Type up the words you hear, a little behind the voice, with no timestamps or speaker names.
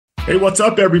Hey, what's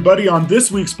up, everybody? On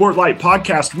this week's Sportlight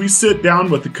podcast, we sit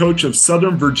down with the coach of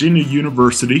Southern Virginia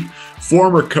University,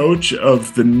 former coach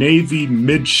of the Navy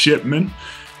midshipmen,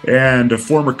 and a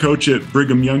former coach at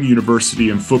Brigham Young University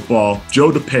in football,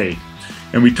 Joe DuPaix.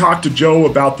 And we talked to Joe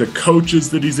about the coaches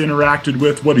that he's interacted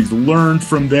with, what he's learned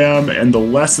from them, and the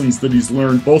lessons that he's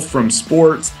learned both from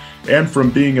sports and from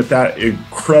being at that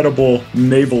incredible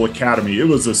Naval Academy. It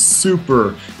was a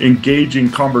super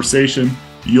engaging conversation.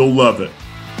 You'll love it.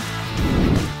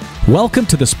 Welcome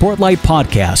to the Sportlight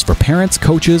Podcast for parents,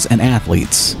 coaches, and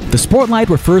athletes. The Sportlight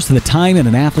refers to the time in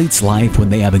an athlete's life when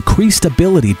they have increased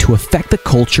ability to affect the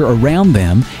culture around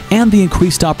them and the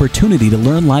increased opportunity to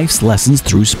learn life's lessons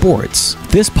through sports.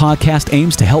 This podcast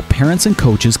aims to help parents and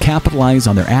coaches capitalize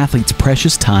on their athletes'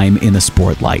 precious time in the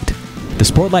Sportlight. The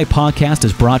Sportlight Podcast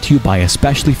is brought to you by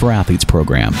Especially for Athletes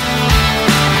program.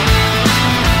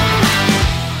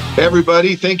 Hey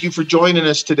everybody, thank you for joining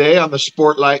us today on the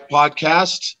Sportlight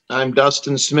Podcast. I'm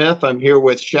Dustin Smith. I'm here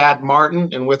with Shad Martin,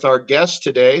 and with our guest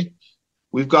today,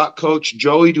 we've got Coach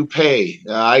Joey DuPaix.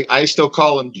 I still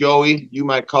call him Joey. You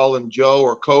might call him Joe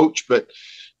or Coach, but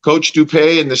Coach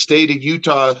DuPaix in the state of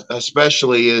Utah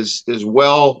especially is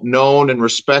well known and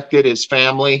respected. His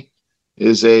family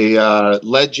is a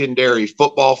legendary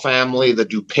football family. The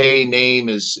DuPaix name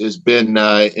has been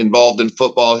involved in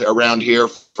football around here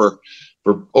for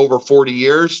over 40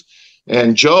 years.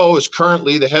 And Joe is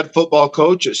currently the head football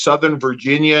coach at Southern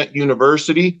Virginia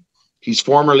University. He's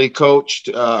formerly coached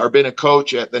or been a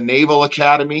coach at the Naval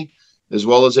Academy, as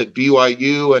well as at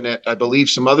BYU and at, I believe,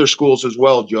 some other schools as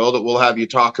well, Joe, that we'll have you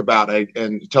talk about.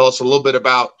 And tell us a little bit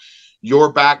about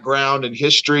your background and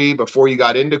history before you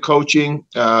got into coaching,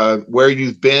 where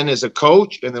you've been as a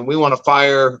coach, and then we want to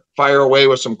fire away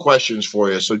with some questions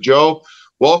for you. So, Joe,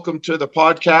 welcome to the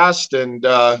podcast, and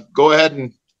go ahead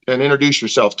and introduce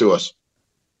yourself to us.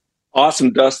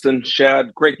 Awesome, Dustin,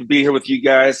 Shad. Great to be here with you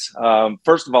guys.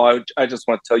 First of all, I just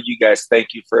want to tell you guys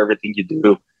thank you for everything you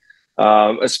do.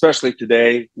 Especially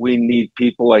today, we need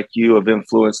people like you of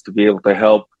influence to be able to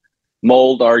help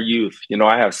mold our youth. You know,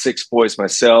 I have 6 boys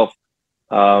myself.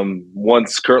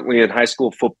 One's currently in high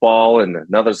school football and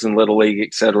another's in Little League,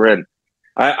 et cetera. And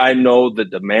I know the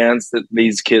demands that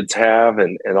these kids have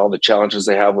and all the challenges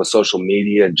they have with social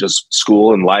media and just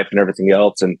school and life and everything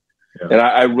else. And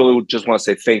I really just want to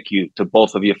say thank you to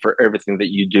both of you for everything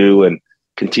that you do and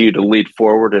continue to lead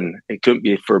forward. And it couldn't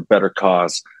be for a better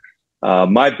cause.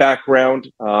 My background,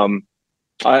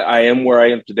 I am where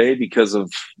I am today because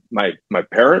of my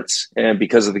parents and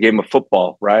because of the game of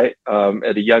football, right?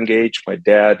 At a young age, my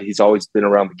dad, he's always been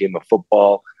around the game of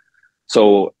football.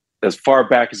 So as far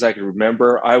back as I can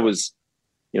remember, I was,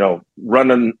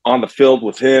 running on the field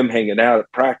with him, hanging out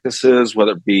at practices,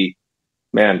 whether it be,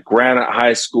 Granite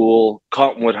High School,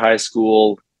 Cottonwood High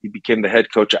School. He became the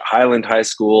head coach at Highland High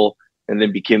School and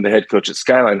then became the head coach at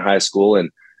Skyline High School.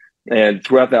 And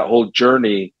throughout that whole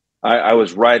journey, I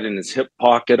was right in his hip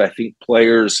pocket. I think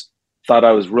players thought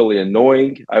I was really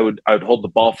annoying. I would hold the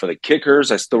ball for the kickers.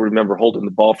 I still remember holding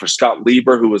the ball for Scott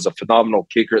Lieber, who was a phenomenal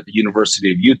kicker at the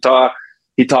University of Utah.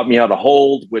 He taught me how to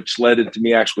hold, which led into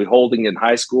me actually holding in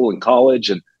high school and college.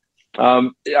 And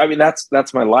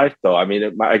that's my life, though.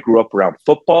 I grew up around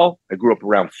football. I grew up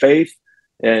around faith,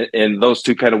 and those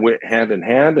two kind of went hand in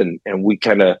hand. And we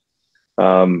kind of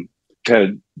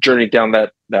journeyed down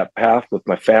that path with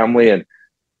my family. And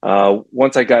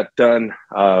once I got done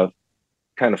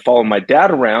kind of following my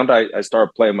dad around, I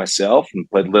started playing myself and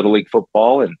played Little League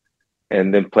football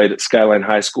and then played at Skyline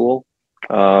High School.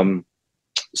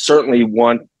 Certainly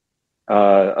won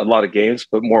a lot of games,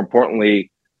 but more importantly,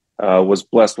 was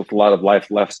blessed with a lot of life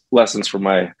lessons from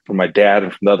my dad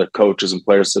and from the other coaches and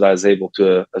players that I was able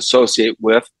to associate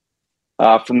with.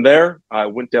 From there, I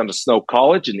went down to Snow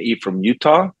College in Ephraim,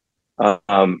 Utah.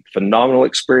 Phenomenal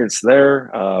experience there.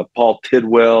 Paul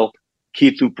Tidwell,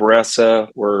 Keith Uparesa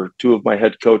were 2 of my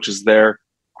head coaches there.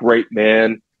 Great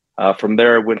man. From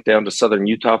there, I went down to Southern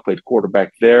Utah, played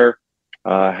quarterback there.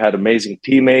 Had amazing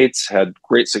teammates, had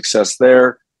great success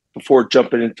there before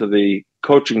jumping into the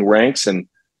coaching ranks. And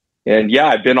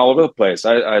I've been all over the place.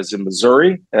 I was in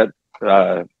Missouri at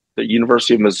the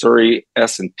University of Missouri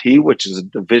S&T, which is a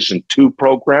Division II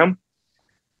program.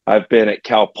 I've been at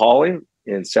Cal Poly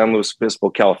in San Luis Obispo,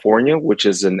 California, which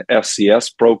is an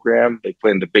FCS program. They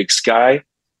play in the Big Sky.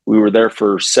 We were there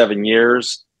for 7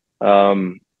 years,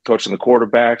 coaching the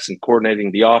quarterbacks and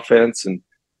coordinating the offense, and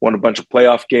won a bunch of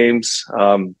playoff games.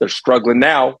 They're struggling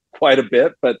now quite a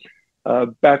bit, but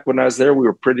back when I was there, we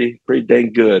were pretty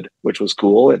dang good, which was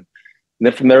cool. And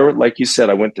then from there, like you said,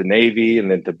 I went to Navy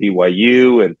and then to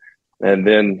BYU and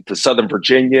then to Southern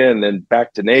Virginia and then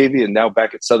back to Navy and now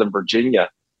back at Southern Virginia.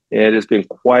 and it's been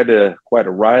quite a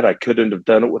ride. I couldn't have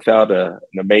done it without an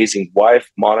amazing wife,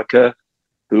 Monica,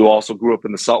 who also grew up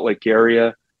in the Salt Lake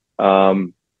area.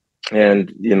 And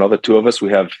the two of us,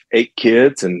 we have 8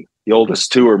 kids, and the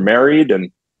oldest 2 are married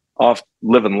and off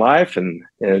living life. And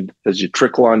as you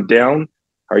trickle on down,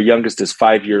 our youngest is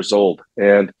 5 years old,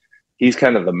 and he's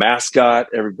kind of the mascot.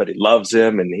 Everybody loves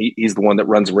him, and he's the one that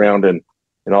runs around in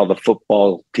all the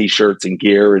football T-shirts and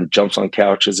gear and jumps on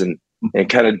couches and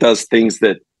kind of does things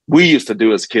that we used to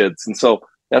do as kids. And so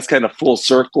that's kind of full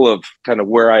circle of kind of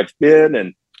where I've been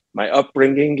and my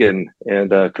upbringing, and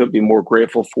couldn't be more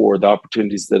grateful for the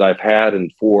opportunities that I've had and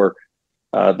for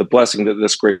the blessing that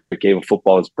this great game of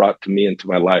football has brought to me into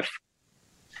my life.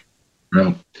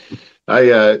 Yeah.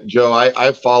 Joe,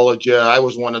 I followed you. I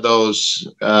was one of those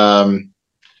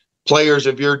players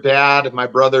of your dad, my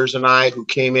brothers and I, who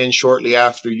came in shortly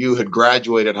after you had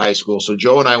graduated high school. So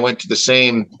Joe and I went to the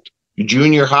same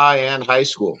junior high and high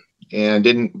school,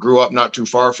 and grew up not too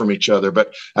far from each other.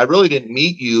 But I really didn't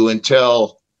meet you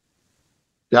until,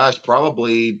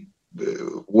 probably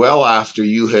well after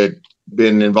you had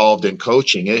been involved in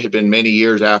coaching. It had been many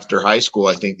years after high school,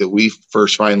 I think, that we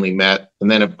first finally met,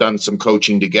 and then have done some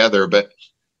coaching together. But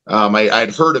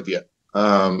I'd heard of you,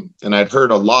 and I'd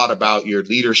heard a lot about your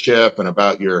leadership and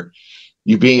about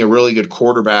you being a really good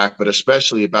quarterback, but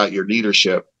especially about your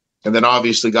leadership. And then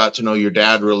obviously got to know your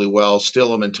dad really well.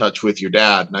 Still am in touch with your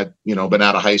dad, and I've been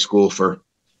out of high school for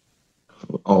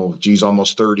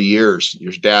almost 30 years.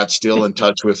 Your dad's still in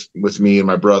touch with me and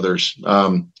my brothers.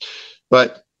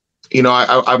 But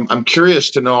I'm curious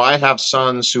to know, I have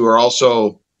sons who are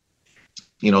also,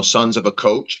 sons of a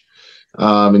coach.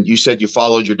 And you said you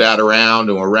followed your dad around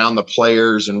and were around the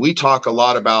players. And we talk a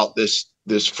lot about this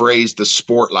phrase, the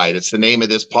Sportlight. It's the name of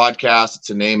this podcast. It's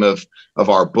the name of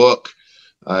our book.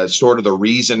 It's sort of the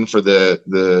reason for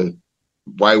the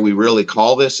why we really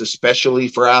call this, especially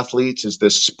for athletes, is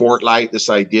this Sportlight, this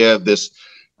idea of this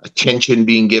attention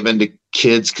being given to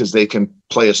kids because they can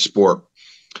play a sport.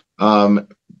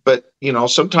 But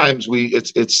sometimes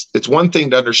it's one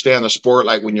thing to understand the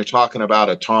Sportlight when you're talking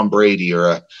about a Tom Brady or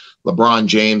a LeBron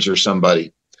James or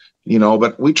somebody,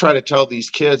 but we try to tell these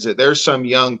kids that there's some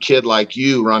young kid like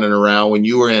you running around when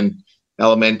you were in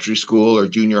elementary school or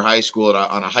junior high school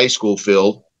on a high school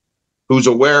field, who's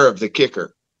aware of the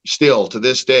kicker still to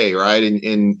this day, right?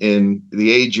 In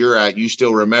the age you're at, you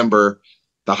still remember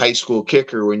the high school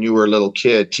kicker when you were a little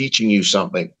kid teaching you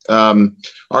something.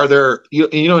 Are there, you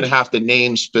don't have to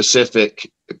name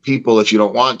specific people if you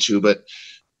don't want to, but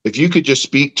if you could just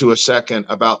speak to a second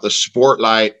about the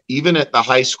Sportlight, even at the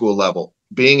high school level,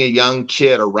 being a young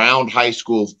kid around high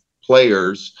school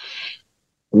players,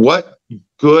 what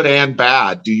good and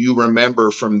bad do you remember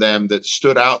from them that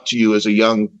stood out to you as a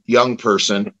young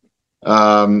person?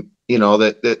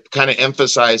 That kind of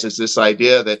emphasizes this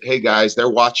idea that, hey guys, they're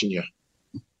watching you.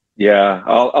 Yeah,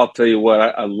 I'll tell you what,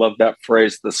 I love that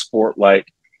phrase, the Sportlight.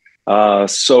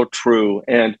 So true.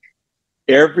 And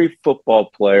every football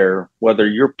player, whether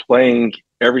you're playing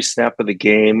every snap of the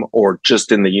game or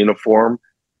just in the uniform,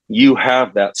 you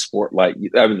have that Sportlight.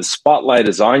 The spotlight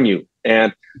is on you,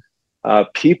 and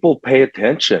people pay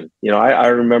attention. I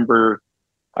remember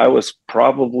I was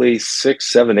probably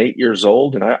 6, 7, 8 years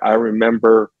old, and I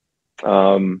remember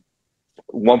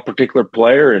one particular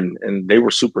player, and they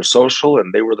were super social,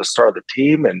 and they were the star of the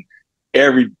team, and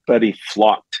everybody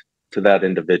flocked to that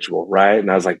individual, right?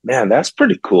 And I was like, man, that's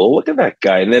pretty cool. Look at that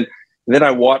guy. And then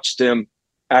I watched him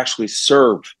actually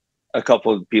serve a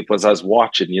couple of people as I was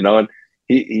watching, and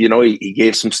he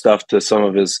gave some stuff to some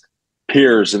of his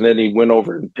peers, and then he went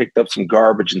over and picked up some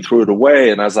garbage and threw it away.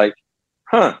 And I was like,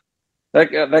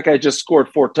 that guy just scored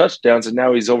 4 touchdowns, and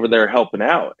now he's over there helping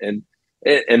out. And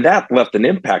that left an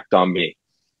impact on me.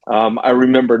 I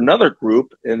remember another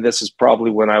group, and this is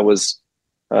probably when I was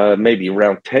maybe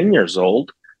around 10 years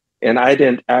old, and I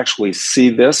didn't actually see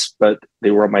this, but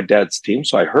they were on my dad's team,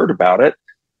 so I heard about it.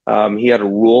 He had a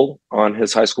rule on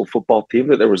his high school football team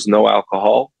that there was no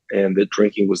alcohol and that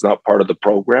drinking was not part of the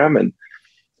program. And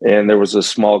there was a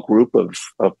small group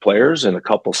of players and a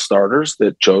couple starters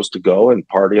that chose to go and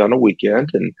party on a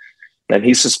weekend, and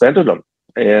he suspended them.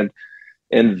 And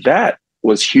that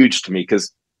was huge to me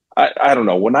because I don't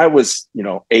know, when I was,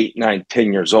 8, 9,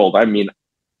 10 years old,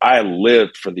 I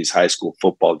lived for these high school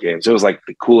football games. It was like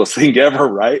the coolest thing ever,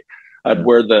 right? I'd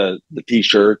wear the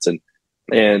T-shirts and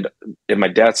my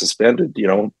dad suspended,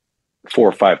 4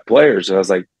 or 5 players. And I was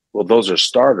like, well, those are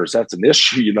starters. That's an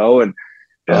issue, And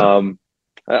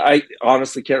I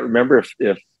honestly can't remember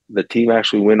if the team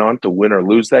actually went on to win or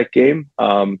lose that game.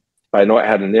 I know it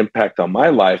had an impact on my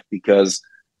life because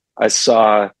I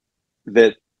saw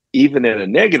that even in a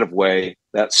negative way,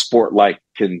 that Sportlight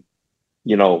can,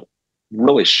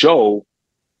 really show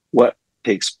what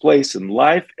takes place in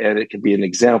life, and it can be an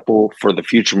example for the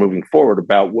future moving forward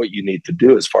about what you need to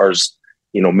do as far as,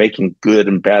 making good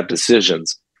and bad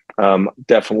decisions.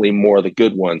 Definitely more of the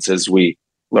good ones as we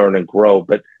learn and grow.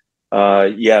 But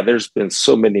there's been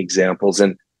so many examples.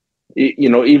 And,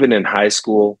 even in high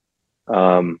school,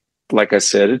 like I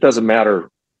said, it doesn't matter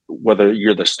whether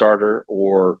you're the starter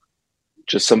or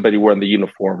just somebody wearing the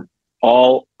uniform.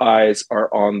 All eyes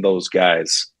are on those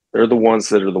guys. They're the ones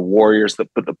that are the warriors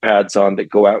that put the pads on, that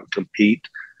go out and compete,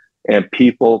 and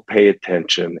people pay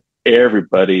attention.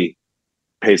 Everybody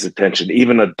pays attention.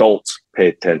 Even adults pay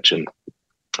attention.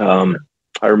 I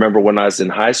remember when I was in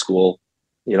high school,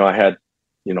 I had,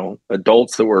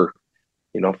 adults that were,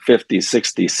 50,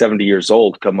 60, 70 years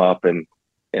old come up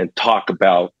and talk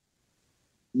about,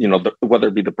 whether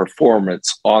it be the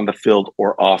performance on the field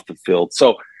or off the field.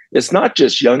 So it's not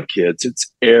just young kids,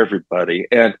 it's everybody.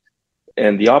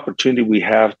 And the opportunity we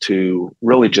have to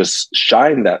really just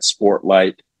shine that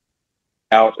spotlight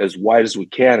out as wide as we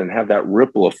can and have that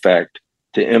ripple effect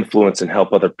to influence and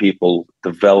help other people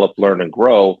develop, learn, and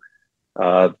grow,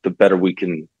 the better we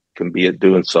can be at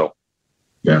doing so.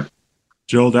 Yeah.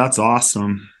 Joe, that's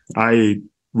awesome. I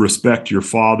respect your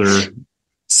father.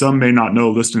 Some may not know,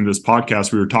 listening to this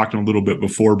podcast, we were talking a little bit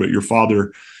before, but your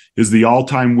father is the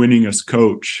all-time winningest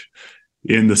coach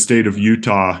in the state of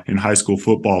Utah in high school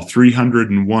football,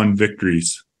 301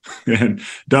 victories. And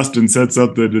Dustin said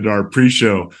something in our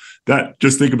pre-show that,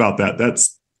 just think about that.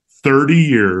 That's 30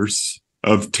 years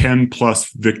of 10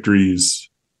 plus victories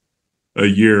a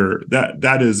year.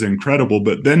 That is incredible.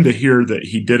 But then to hear that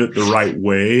he did it the right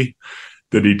way,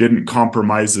 that he didn't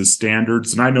compromise his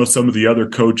standards. And I know some of the other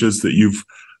coaches that you've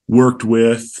worked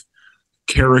with,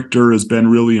 character has been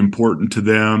really important to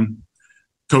them.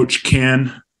 Coach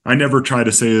Ken, I never try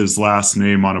to say his last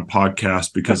name on a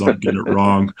podcast because I'll get it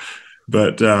wrong.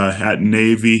 But at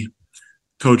Navy,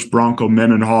 Coach Bronco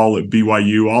Mendenhall at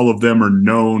BYU, all of them are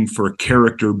known for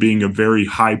character being a very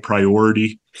high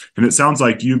priority. And it sounds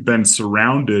like you've been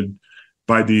surrounded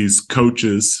by these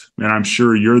coaches, and I'm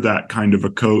sure you're that kind of a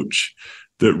coach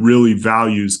that really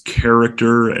values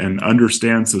character and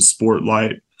understands the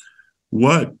spotlight.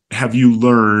 What have you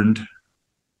learned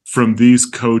from these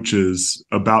coaches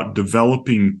about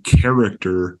developing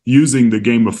character, using the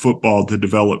game of football to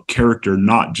develop character,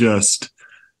 not just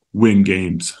win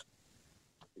games?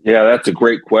 Yeah, that's a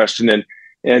great question.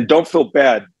 And don't feel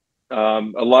bad. A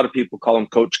lot of people call him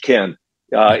Coach Ken,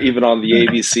 even on the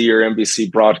ABC or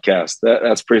NBC broadcast.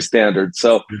 That's pretty standard.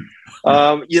 So,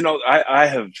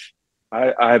 I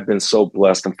have been so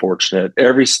blessed and fortunate.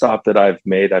 Every stop that I've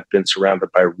made, I've been surrounded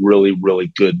by really,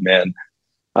 really good men.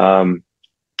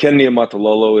 Ken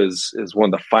Niumatalolo is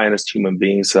one of the finest human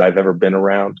beings that I've ever been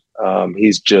around.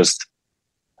 He's just,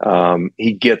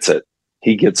 he gets it.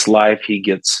 He gets life. He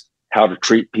gets how to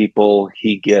treat people.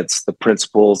 He gets the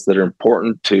principles that are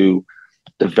important to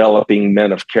developing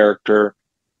men of character.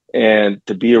 And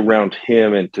to be around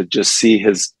him and to just see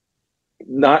his,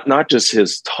 not just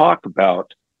his talk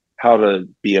about how to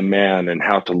be a man and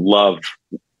how to love,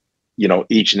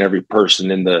 each and every person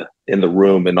in the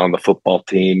room and on the football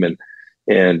team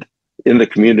and in the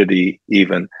community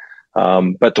even,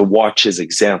 but to watch his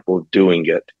example of doing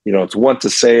it. It's one to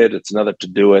say it, it's another to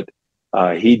do it.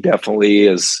 He definitely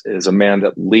is a man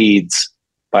that leads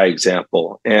by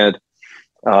example. And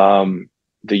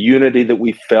the unity that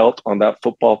we felt on that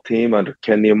football team under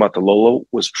Ken Niumatalolo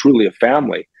was truly a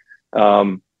family.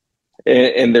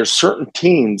 And there's certain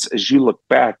teams, as you look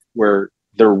back, where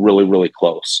they're really, really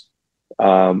close.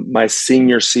 My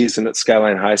senior season at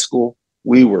Skyline High School,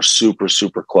 we were super,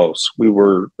 super close. We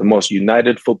were the most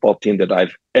united football team that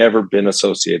I've ever been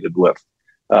associated with,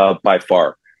 by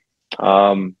far.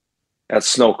 At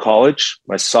Snow College,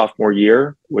 my sophomore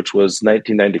year, which was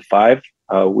 1995,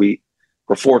 we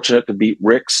were fortunate to beat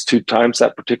Ricks 2 times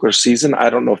that particular season. I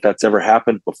don't know if that's ever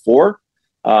happened before.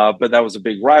 But that was a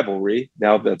big rivalry.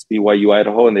 Now that's BYU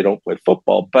Idaho and they don't play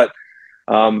football. But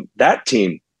that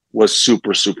team was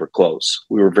super, super close.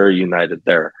 We were very united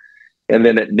there. And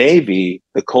then at Navy,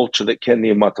 the culture that Ken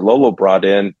Niumatalolo brought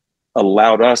in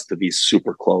allowed us to be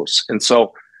super close. And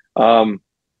so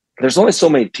there's only so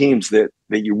many teams that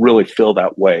you really feel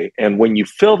that way. And when you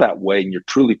feel that way and you're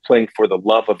truly playing for the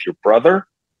love of your brother,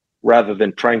 rather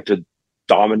than trying to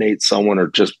dominate someone or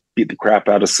just beat the crap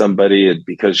out of somebody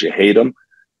because you hate them,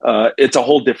 it's a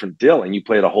whole different deal, and you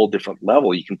play at a whole different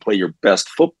level. You can play your best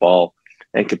football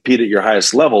and compete at your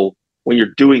highest level when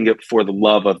you're doing it for the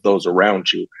love of those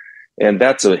around you. And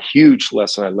that's a huge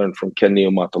lesson I learned from Ken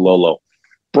Niumatalolo.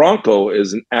 Bronco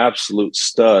is an absolute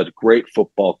stud, great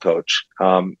football coach,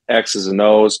 X's and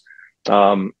O's,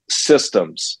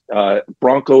 systems.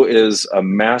 Bronco is a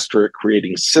master at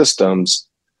creating systems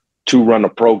to run a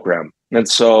program. And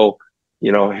so,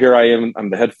 here I am, I'm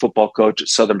the head football coach at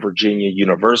Southern Virginia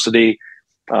University.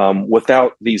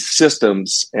 Without these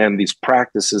systems and these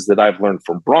practices that I've learned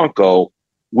from Bronco,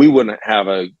 we wouldn't have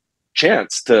a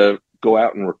chance to go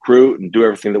out and recruit and do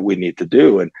everything that we need to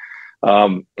do. And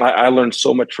I learned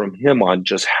so much from him on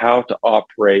just how to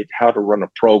operate, how to run a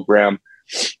program,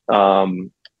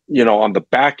 on the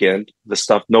back end, the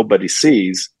stuff nobody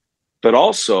sees, but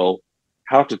also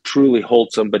how to truly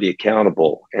hold somebody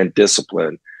accountable and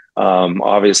discipline.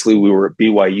 Obviously, we were at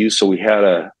BYU, so we had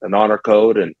an honor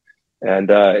code, and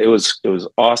it was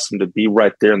awesome to be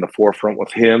right there in the forefront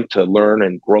with him, to learn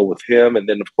and grow with him. And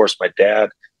then, of course, my dad,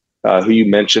 who you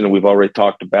mentioned and we've already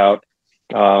talked about.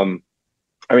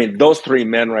 Those three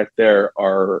men right there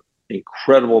are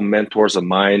incredible mentors of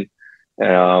mine,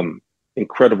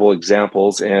 incredible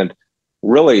examples. And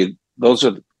really, those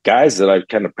are the guys that I've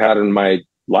kind of patterned my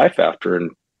life after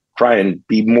and try and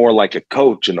be more like a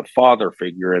coach and a father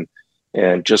figure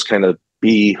and just kind of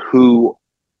be who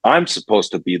I'm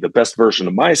supposed to be, the best version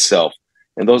of myself.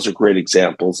 And those are great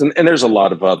examples. And there's a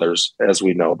lot of others, as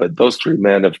we know, but those three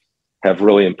men have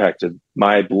really impacted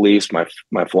my beliefs,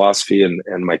 my philosophy,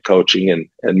 and my coaching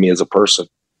and me as a person.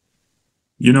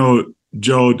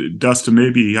 Joe, Dustin,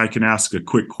 maybe I can ask a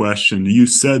quick question. You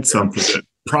said something that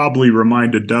probably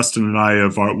reminded Dustin and I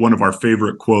of one of our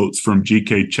favorite quotes from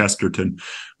G.K. Chesterton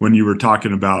when you were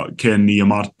talking about Ken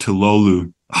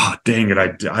Niumatalolo. Oh, dang it.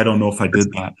 I don't know if I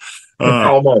did that.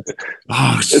 Almost.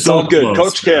 It's so all good.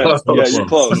 Close. Coach Ken. Yeah, you're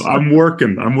close. I'm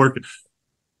working.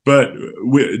 But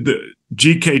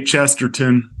G.K.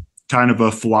 Chesterton, kind of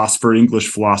a philosopher, English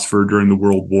philosopher during the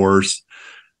World Wars,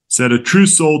 said, "A true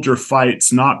soldier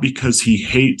fights not because he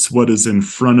hates what is in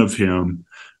front of him,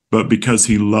 but because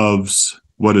he loves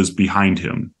what is behind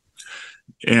him."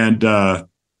 And that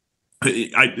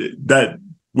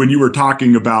when you were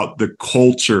talking about the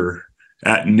culture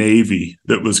at Navy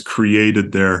that was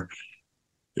created there,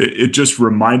 it just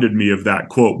reminded me of that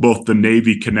quote, both the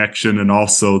Navy connection and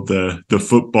also the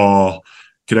football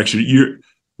connection.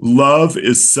 Love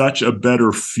is such a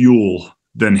better fuel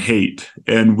than hate.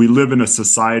 And we live in a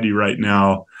society right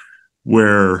now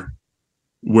where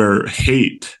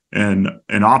hate and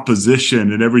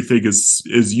opposition and everything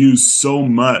is used so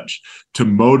much to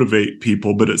motivate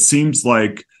people, but it seems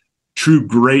like true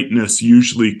greatness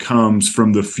usually comes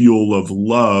from the fuel of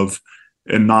love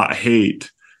and not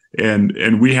hate.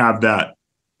 And we have that.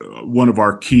 One of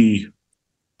our key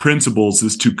principles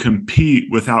is to compete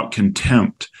without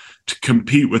contempt, to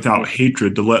compete without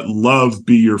hatred, to let love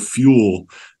be your fuel,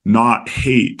 not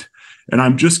hate. And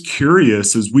I'm just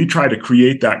curious, as we try to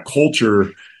create that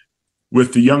culture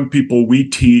with the young people we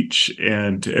teach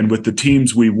and with the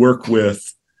teams we work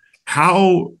with,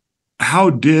 how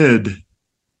did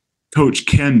Coach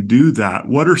Ken do that?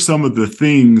 What are some of the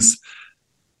things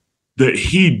that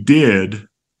he did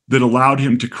that allowed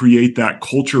him to create that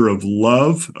culture of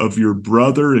love of your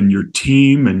brother and your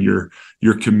team and your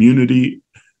community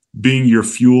being your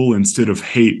fuel instead of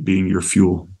hate being your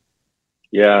fuel?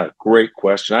 Yeah, great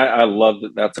question. I love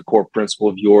that. That's a core principle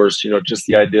of yours. Just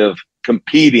the idea of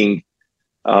competing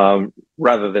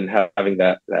rather than having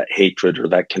that hatred or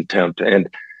that contempt. And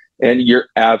you're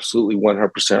absolutely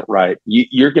 100% right.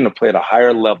 You're going to play at a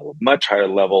higher level, much higher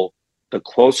level, the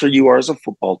closer you are as a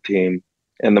football team,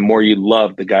 and the more you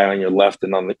love the guy on your left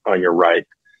and on your right.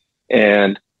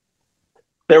 And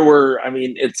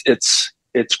it's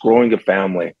growing a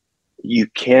family. You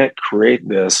can't create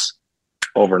this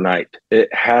overnight.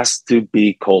 It has to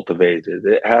be cultivated.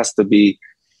 It has to be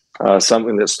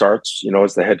something that starts,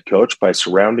 as the head coach, by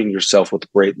surrounding yourself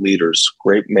with great leaders,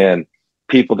 great men,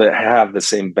 people that have the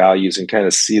same values and kind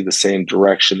of see the same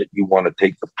direction that you want to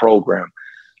take the program.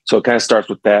 So it kind of starts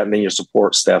with that, and then your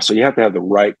support staff. So you have to have the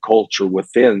right culture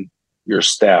within your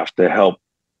staff to help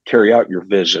carry out your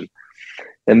vision.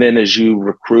 And then as you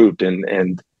recruit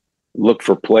and look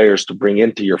for players to bring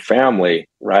into your family,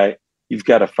 right, you've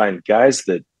got to find guys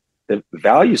that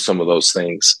value some of those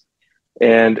things.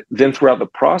 And then throughout the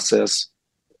process,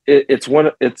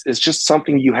 it's just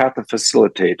something you have to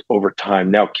facilitate over time.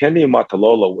 Now, Ken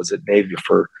Niumatalolo was at Navy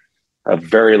for a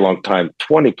very long time,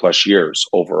 20 plus years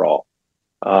overall.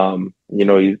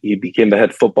 He became the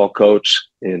head football coach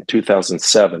in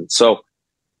 2007. So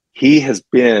he has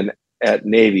been at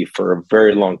Navy for a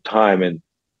very long time.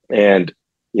 And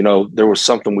there was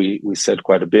something we said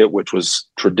quite a bit, which was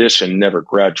tradition never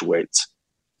graduates.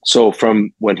 So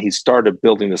from when he started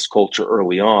building this culture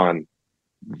early on,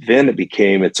 then it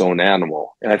became its own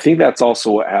animal. And I think that's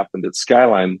also what happened at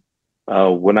Skyline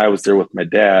when I was there with my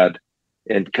dad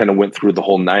and kind of went through the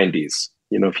whole 90s.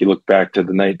 You know, if you look back to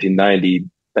the 1990,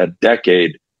 that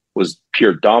decade was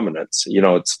pure dominance. You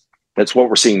know, that's what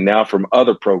we're seeing now from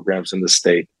other programs in the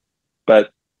state.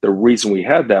 But the reason we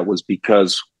had that was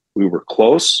because we were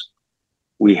close.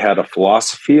 We had a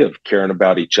philosophy of caring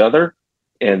about each other,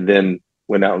 and then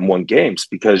went out and won games.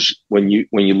 Because when you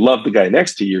love the guy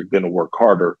next to you, you're going to work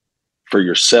harder for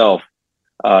yourself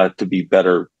to be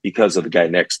better because of the guy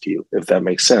next to you, if that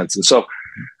makes sense. And so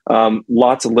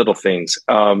lots of little things,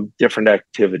 different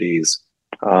activities,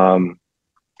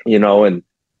 you know, and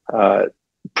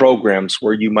programs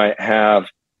where you might have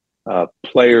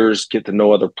players get to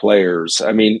know other players.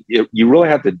 I mean, you really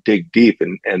have to dig deep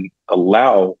and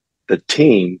allow the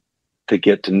team to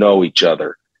get to know each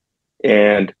other.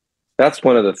 And that's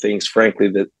one of the things, frankly,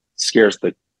 that scares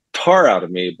the tar out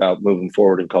of me about moving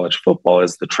forward in college football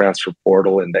is the transfer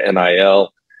portal and the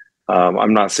NIL.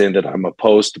 I'm not saying that I'm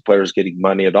opposed to players getting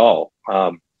money at all,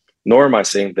 nor am I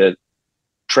saying that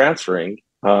transferring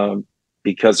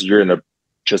because you're in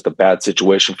just a bad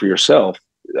situation for yourself.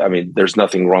 I mean, there's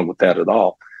nothing wrong with that at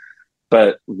all.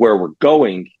 But where we're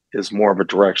going is more of a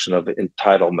direction of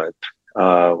entitlement.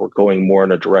 We're going more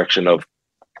in a direction of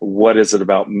what is it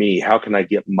about me? How can I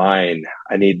get mine?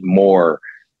 I need more.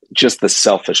 Just the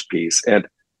selfish piece. And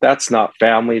that's not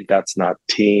family. That's not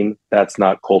team. That's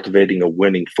not cultivating a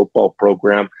winning football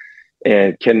program.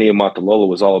 And Ken Niumatalolo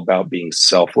was all about being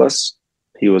selfless.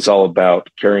 He was all about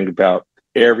caring about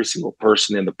every single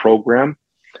person in the program.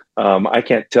 I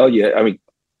can't tell you. I mean,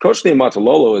 Coach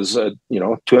Niumatalolo is a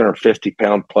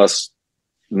 250-pound plus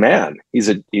man. He's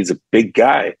a big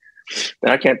guy.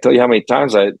 And I can't tell you how many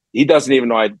times he doesn't even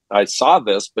know I saw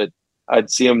this, but I'd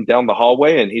see him down the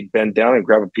hallway and he'd bend down and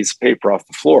grab a piece of paper off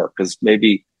the floor because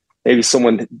maybe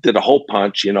someone did a hole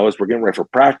punch, as we're getting ready for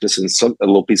practice and a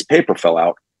little piece of paper fell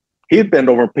out. He'd bend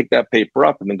over and pick that paper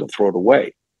up and then go throw it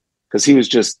away because he was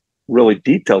just really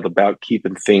detailed about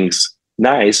keeping things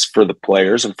nice for the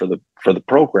players and for the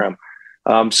program.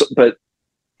 But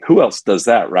who else does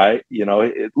that, right?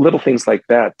 Little things like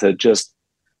that to just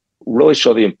really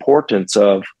show the importance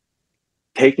of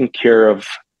taking care of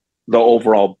the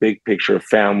overall big picture of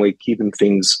family, keeping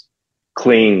things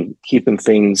clean, keeping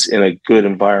things in a good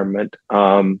environment,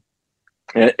 and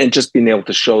just being able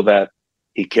to show that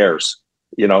he cares,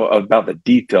 about the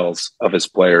details of his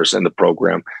players and the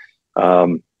program.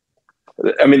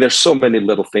 I mean, there's so many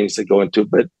little things that go into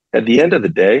it, but at the end of the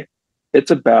day,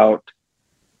 it's about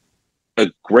a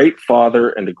great father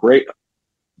and a great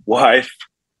wife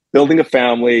building a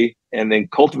family and then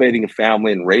cultivating a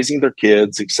family and raising their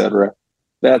kids, etc.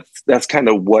 That's kind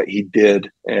of what he did.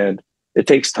 And it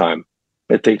takes time.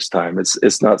 It takes time.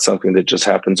 It's not something that just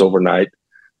happens overnight.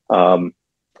 And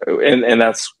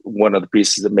that's one of the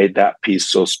pieces that made that piece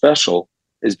so special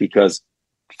is because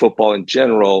football in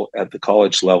general at the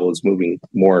college level is moving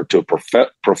more into a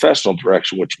professional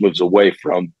direction, which moves away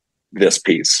from this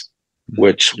piece,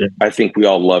 which I think we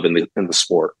all love in the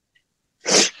sport.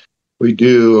 We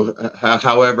do.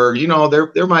 However,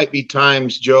 there might be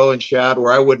times, Joe and Shad,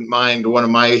 where I wouldn't mind one of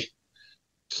my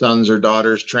sons or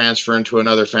daughters transferring to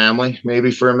another family,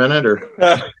 maybe for a minute or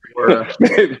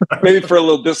maybe for a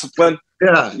little discipline.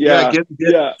 Yeah.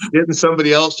 Getting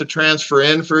somebody else to transfer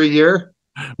in for a year.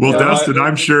 Well, Dustin,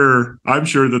 I'm sure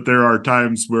that there are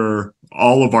times where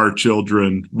all of our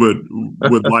children would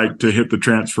like to hit the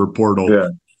transfer portal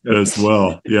as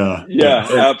well. Yeah.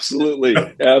 Absolutely.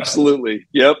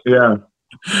 Yep. Yeah.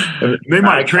 They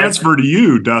might transfer to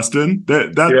you, Dustin. They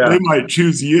might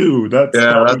choose you. That's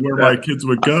where my kids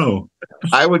would go.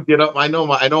 I would get up. I know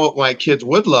what my kids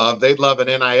would love. They'd love an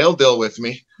NIL deal with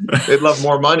me. They'd love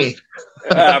more money.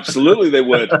 Absolutely, they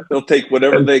would. They'll take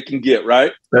whatever they can get,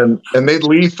 right? And they'd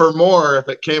leave for more if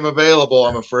it came available,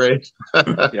 I'm afraid.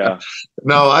 Yeah.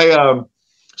 No,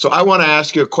 so I want to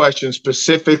ask you a question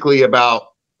specifically about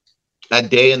a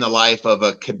day in the life of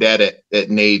a cadet at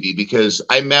Navy, because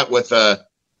I met with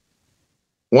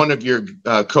one of your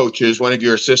coaches, one of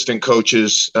your assistant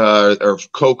coaches or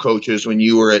co-coaches when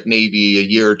you were at Navy a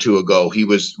year or two ago. He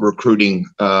was recruiting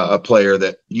a player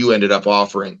that you ended up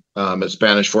offering at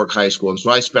Spanish Fork High School. And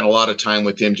so I spent a lot of time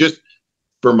with him just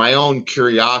for my own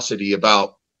curiosity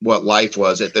about what life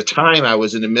was. At the time, I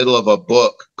was in the middle of a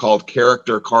book called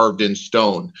Character Carved in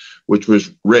Stone, which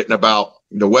was written about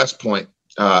the West Point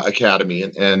Academy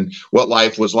and what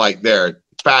life was like there.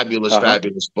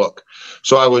 Fabulous book.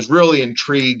 So I was really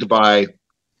intrigued by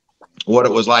what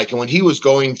it was like. And when he was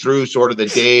going through sort of the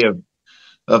day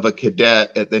of a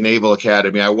cadet at the Naval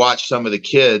Academy, I watched some of the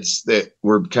kids that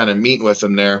were kind of meeting with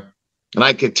him there. And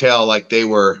I could tell like they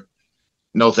were,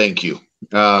 no, thank you.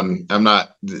 I'm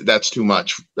not, that's too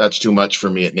much. That's too much for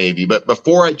me at Navy. But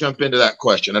before I jump into that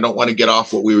question, I don't want to get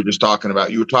off what we were just talking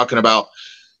about. You were talking about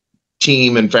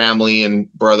team and family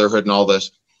and brotherhood and all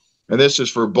this. And this is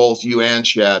for both you and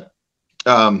Shad.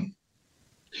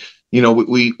 You know,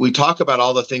 we talk about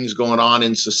all the things going on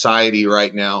in society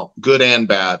right now, good and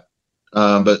bad.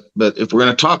 But if we're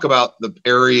going to talk about the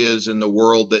areas in the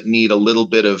world that need a little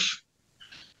bit of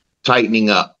tightening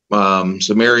up,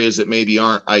 some areas that maybe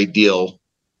aren't ideal,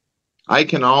 I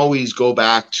can always go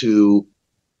back to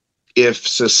if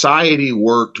society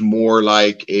worked more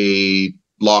like a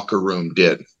locker room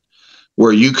did,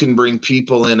 where you can bring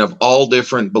people in of all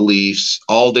different beliefs,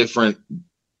 all different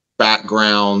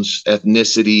backgrounds,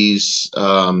 ethnicities,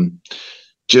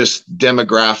 just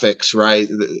demographics, right?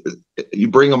 You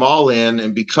bring them all in,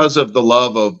 and because of the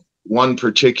love of one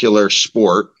particular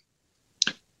sport,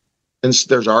 and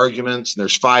there's arguments, and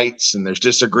there's fights, and there's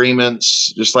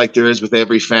disagreements, just like there is with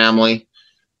every family.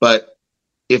 But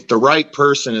if the right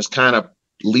person is kind of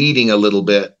leading a little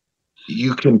bit,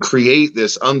 you can create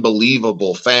this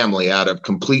unbelievable family out of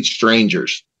complete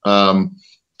strangers.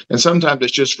 And sometimes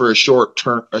it's just for a short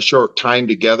time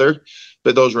together,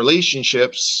 but those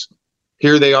relationships,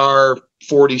 here they are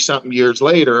 40 something years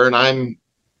later. And I'm,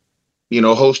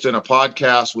 hosting a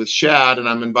podcast with Shad, and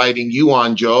I'm inviting you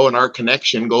on, Joe. And our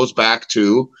connection goes back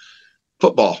to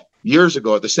football years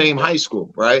ago at the same high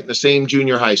school, right? The same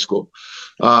junior high school,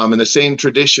 and the same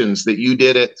traditions that you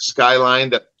did at Skyline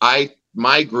that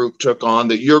my group took on,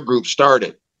 that your group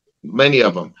started. Many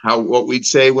of them, what we'd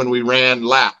say when we ran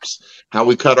laps, how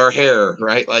we cut our hair,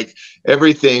 right? Like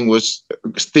everything was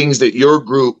things that your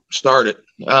group started.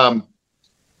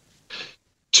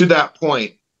 To that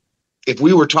point, if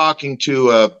we were talking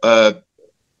to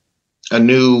a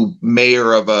new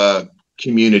mayor of a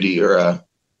community or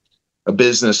a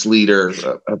business leader,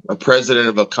 a president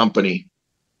of a company,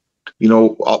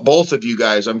 both of you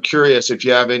guys, I'm curious if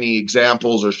you have any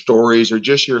examples or stories or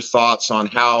just your thoughts on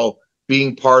how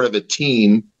being part of a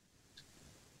team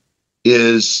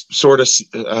is sort of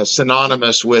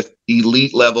synonymous with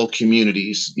elite level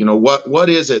communities. What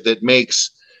is it that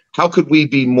makes, how could we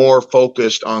be more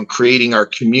focused on creating our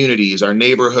communities, our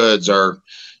neighborhoods, our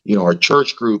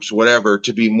church groups, whatever,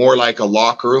 to be more like a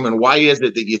locker room? And why is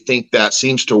it that you think that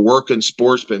seems to work in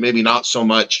sports, but maybe not so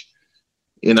much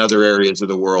in other areas of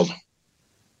the world?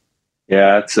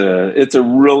 Yeah, it's a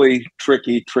really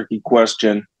tricky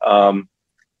question.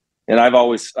 And I've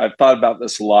thought about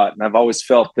this a lot, and I've always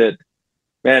felt that,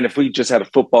 man, if we just had a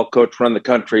football coach run the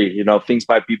country, things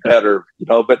might be better,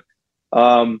 but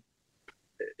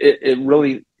it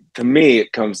really, to me,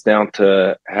 it comes down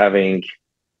to having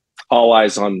all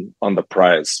eyes on the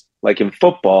prize. Like in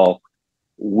football,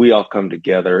 we all come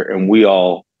together and we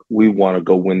want to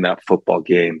go win that football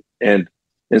game. And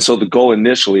so the goal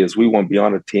initially is we want to be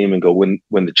on a team and go win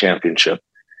the championship.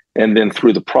 And then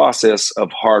through the process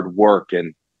of hard work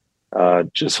and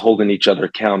just holding each other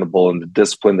accountable and the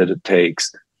discipline that it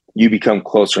takes, you become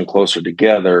closer and closer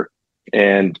together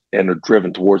and are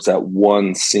driven towards that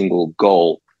one single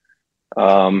goal.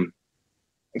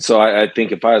 So I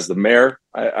think if I was the mayor,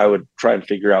 I would try and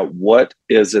figure out what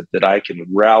is it that I can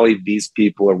rally these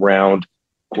people around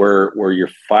where you're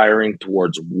firing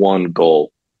towards one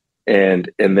goal, and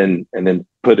then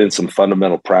put in some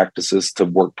fundamental practices to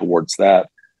work towards that.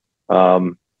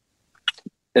 And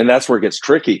that's where it gets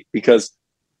tricky because,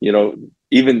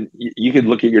 even you could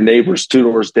look at your neighbors 2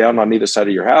 doors down on either side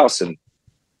of your house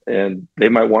and they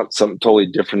might want something totally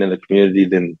different in the community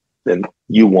than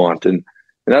you want. And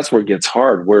that's where it gets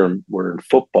hard. We're in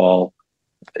football.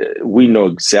 We know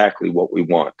exactly what we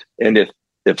want. And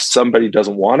if somebody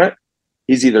doesn't want it,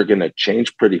 he's either going to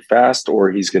change pretty fast or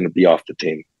he's going to be off the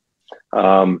team.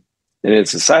 And in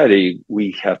society,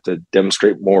 we have to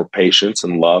demonstrate more patience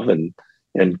and love and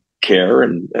care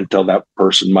until that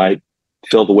person might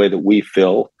feel the way that we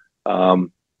feel.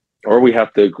 Or we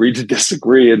have to agree to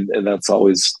disagree. And that's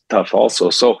always tough also.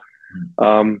 So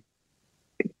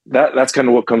that's kind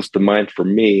of what comes to mind for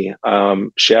me.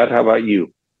 Shad, how about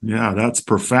you? Yeah, that's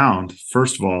profound.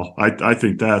 First of all, I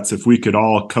think that's if we could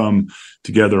all come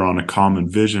together on a common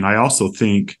vision. I also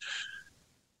think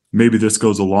maybe this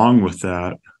goes along with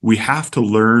that. We have to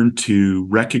learn to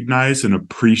recognize and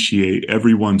appreciate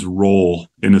everyone's role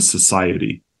in a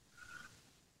society.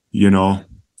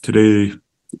 Today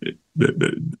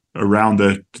around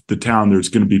the town, there's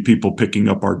going to be people picking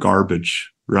up our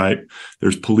garbage, right?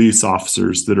 There's police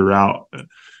officers that are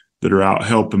out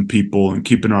helping people and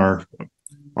keeping our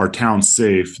town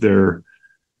safe. There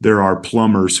are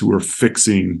plumbers who are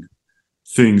fixing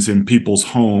things in people's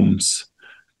homes.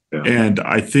 Yeah. And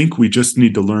I think we just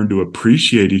need to learn to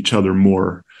appreciate each other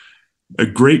more.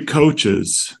 Great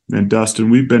coaches, and Dustin,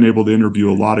 we've been able to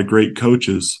interview a lot of great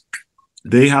coaches.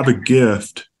 They have a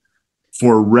gift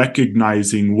for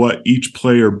recognizing what each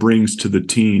player brings to the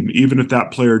team. Even if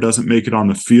that player doesn't make it on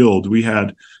the field, we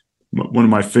had one of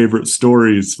my favorite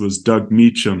stories was Doug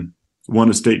Meacham, won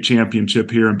a state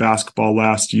championship here in basketball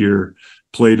last year,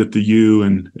 played at the U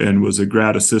and was a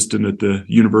grad assistant at the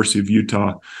University of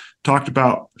Utah. Talked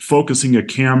about focusing a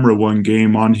camera one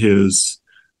game on his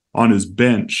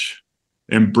bench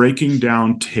and breaking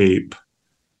down tape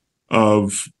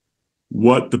of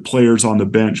what the players on the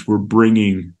bench were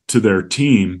bringing to their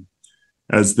team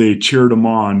as they cheered them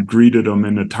on, greeted them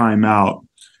in a timeout,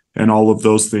 and all of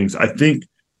those things. I think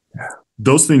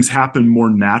those things happen more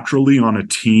naturally on a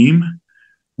team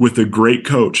with a great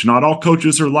coach. Not all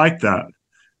coaches are like that,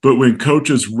 but when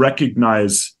coaches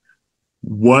recognize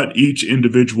what each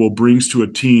individual brings to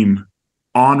a team,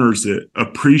 honors it,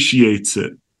 appreciates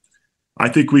it, I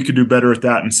think we could do better at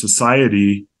that in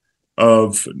society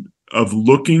of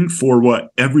looking for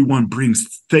what everyone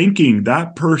brings, thanking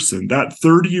that person, that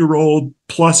 30-year-old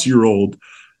plus year old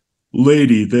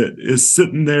lady that is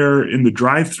sitting there in the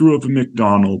drive-thru of a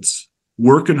McDonald's,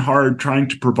 working hard, trying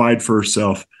to provide for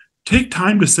herself. Take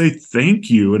time to say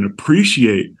thank you and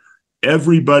appreciate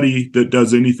everybody that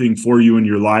does anything for you in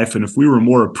your life. And if we were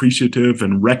more appreciative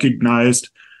and recognized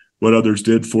what others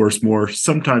did for us more,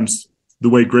 sometimes the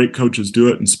way great coaches do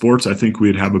it in sports, I think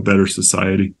we'd have a better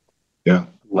society. Yeah,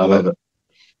 I love it.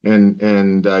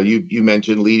 And you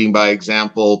mentioned leading by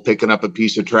example, picking up a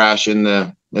piece of trash in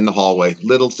the hallway,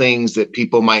 little things that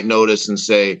people might notice and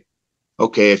say,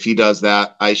 okay, if he does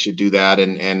that, I should do that.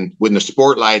 And when the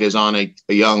spotlight is on a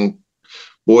young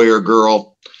boy or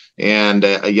girl and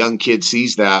a young kid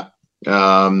sees that,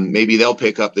 maybe they'll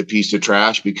pick up the piece of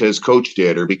trash because coach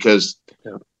did, or because,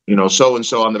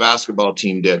 so-and-so on the basketball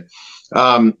team did.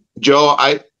 Joe,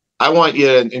 I want you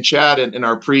and Chad in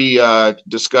our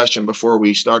pre-discussion before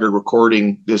we started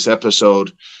recording this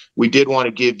episode, we did want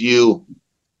to give you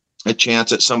a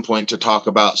chance at some point to talk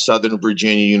about Southern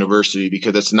Virginia University,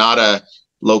 because it's not a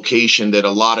location that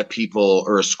a lot of people,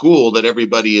 or a school that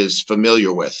everybody is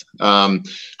familiar with.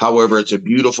 However, it's a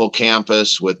beautiful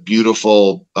campus with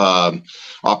beautiful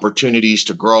opportunities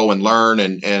to grow and learn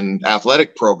and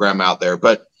athletic program out there.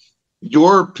 But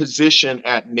your position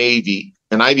at Navy,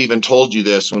 and I've even told you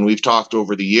this when we've talked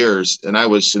over the years, and I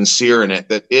was sincere in it,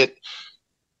 that it,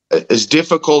 as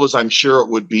difficult as I'm sure it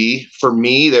would be, for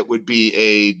me, that would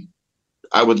be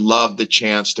I would love the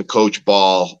chance to coach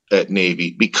ball at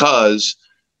Navy, because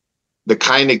the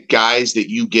kind of guys that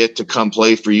you get to come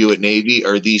play for you at Navy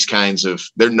are these kinds of,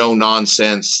 they're no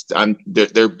nonsense.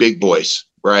 They're big boys,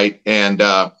 right? And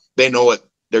they know what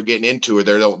they're getting into, or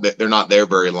they're not there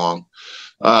very long.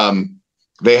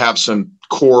 They have some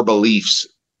core beliefs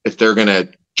if they're going to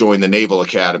join the Naval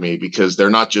Academy, because they're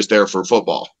not just there for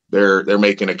football. They're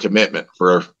making a commitment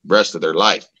for the rest of their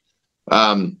life.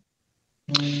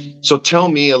 So tell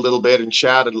me a little bit, and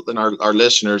Chad and our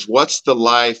listeners, what's the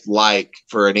life like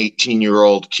for an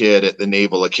 18-year-old kid at the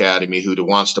Naval Academy who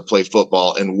wants to play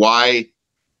football, and why?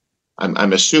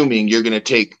 I'm assuming you're going to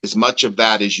take as much of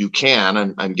that as you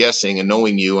can. I'm guessing, and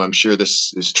knowing you, I'm sure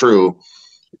this is true.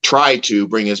 Try to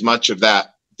bring as much of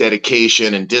that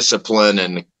dedication and discipline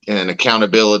and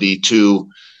accountability to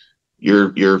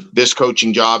your this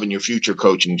coaching job and your future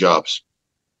coaching jobs.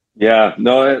 Yeah,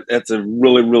 no, that's a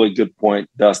really, really good point,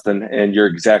 Dustin. And you're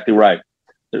exactly right.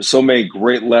 There's so many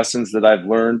great lessons that I've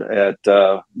learned at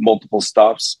multiple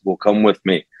stops will come with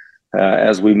me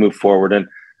as we move forward. And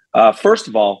first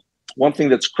of all, one thing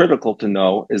that's critical to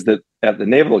know is that at the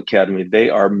Naval Academy, they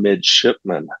are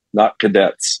midshipmen, not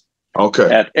cadets.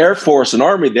 Okay. At Air Force and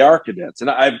Army, they are cadets. And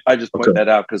I just point that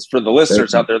out because for the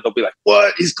listeners out there, they'll be like,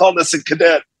 what? He's called us a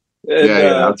cadet. And,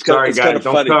 yeah. Sorry, guys.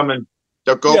 Don't funny. come and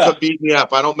don't beat me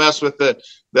up. I don't mess with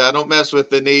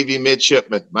the Navy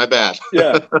midshipmen. My bad.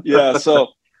 Yeah. So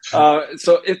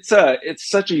it's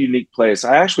such a unique place.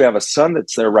 I actually have a son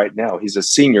that's there right now. He's a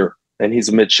senior and he's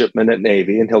a midshipman at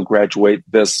Navy, and he'll graduate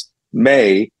this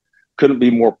May. Couldn't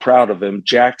be more proud of him.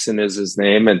 Jackson is his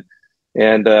name,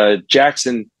 and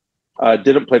Jackson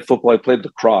didn't play football. He played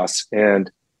lacrosse,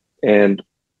 and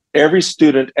every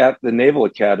student at the Naval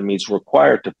Academy is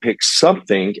required to pick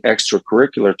something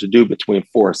extracurricular to do between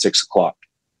 4 and 6 o'clock.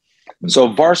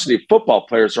 So varsity football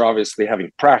players are obviously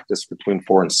having practice between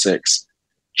 4 and 6.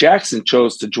 Jackson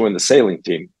chose to join the sailing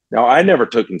team. Now, I never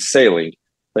took him sailing,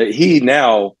 but he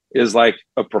now is like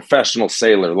a professional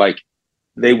sailor. Like,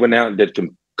 they went out and did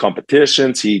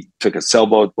competitions. He took a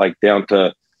sailboat like down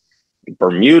to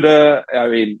Bermuda, I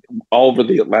mean, all over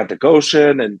the Atlantic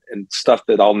Ocean and stuff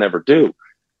that I'll never do.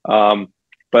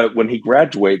 But when he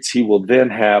graduates, he will then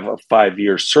have a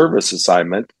 5-year service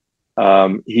assignment.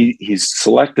 He's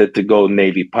selected to go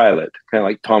Navy pilot, kind of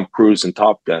like Tom Cruise in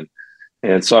Top Gun.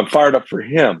 And so I'm fired up for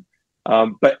him.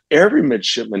 But every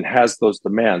midshipman has those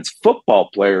demands. Football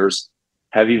players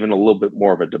have even a little bit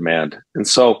more of a demand. And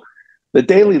so the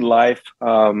daily life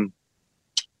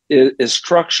is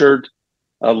structured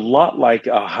a lot like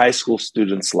a high school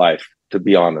student's life, to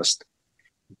be honest.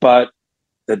 But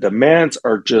the demands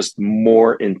are just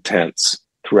more intense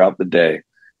throughout the day.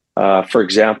 For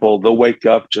example, they'll wake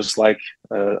up just like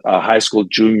a high school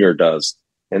junior does,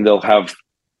 and they'll have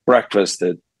breakfast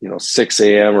at 6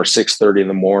 a.m. or 6:30 in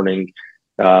the morning.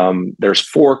 There's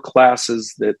 4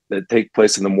 classes that take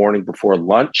place in the morning before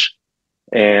lunch,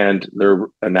 and they're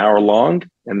an hour long.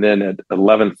 And then at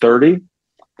 11:30,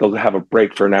 they'll have a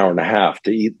break for an hour and a half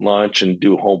to eat lunch and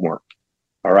do homework.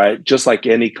 All right. Just like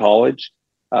any college,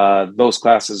 those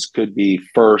classes could be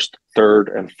first, third,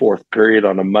 and fourth period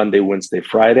on a Monday, Wednesday,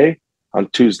 Friday. On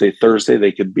Tuesday, Thursday,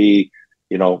 they could be,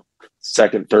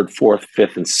 second, third, fourth,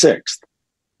 fifth, and sixth,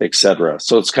 etc.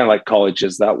 So it's kind of like college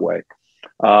is that way.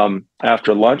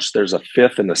 After lunch, there's a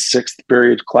fifth and a sixth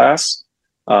period class.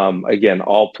 Again,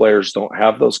 all players don't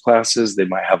have those classes. They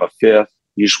might have a fifth,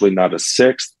 usually not a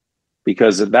sixth,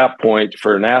 because at that point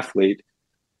for an athlete,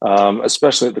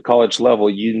 especially at the college level,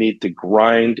 you need to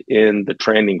grind in the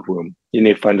training room. You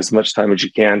need to find as much time as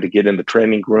you can to get in the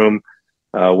training room,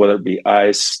 whether it be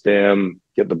ice, stem,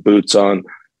 get the boots on.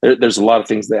 There's a lot of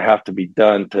things that have to be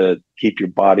done to keep your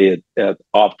body at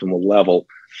optimal level.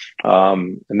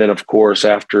 And then, of course,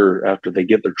 after they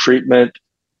get their treatment,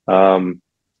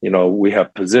 we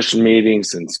have position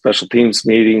meetings and special teams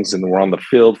meetings, and we're on the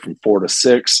field from 4 to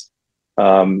 6,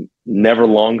 never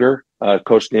longer.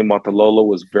 Coach Niamatalola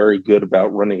was very good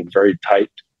about running a very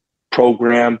tight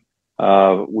program.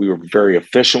 We were very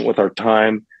efficient with our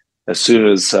time. As soon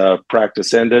as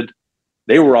practice ended,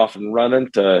 they were off and running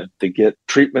to get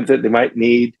treatment that they might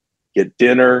need, get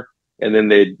dinner, and then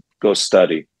they'd go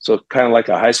study. So kind of like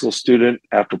a high school student,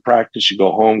 after practice, you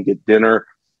go home, get dinner,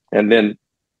 and then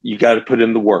you got to put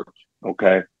in the work,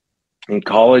 okay? In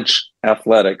college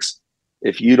athletics,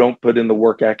 if you don't put in the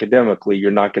work academically, you're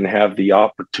not going to have the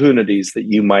opportunities that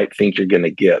you might think you're going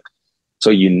to get. So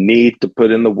you need to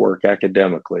put in the work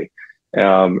academically.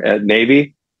 At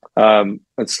Navy,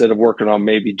 instead of working on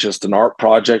maybe just an art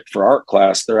project for art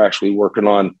class, they're actually working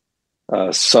on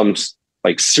some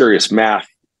like serious math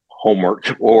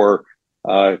homework or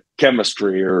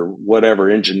chemistry or whatever,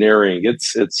 engineering.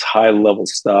 It's high level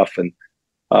stuff, and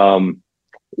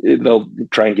they'll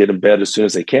try and get in bed as soon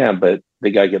as they can, but they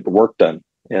got to get the work done.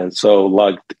 And so a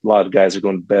lot of guys are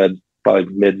going to bed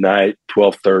probably midnight,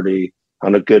 12:30,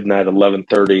 on a good night,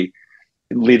 11:30.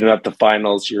 Leading up to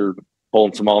finals, you're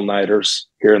pulling some all-nighters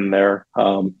here and there.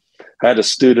 I had a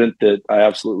student that I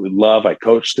absolutely love. I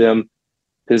coached him.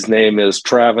 His name is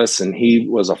Travis, and he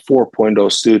was a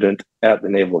 4.0 student at the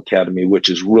Naval Academy, which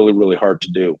is really, really hard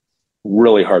to do.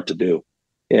 Really hard to do.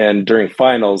 And during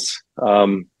finals,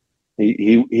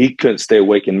 he couldn't stay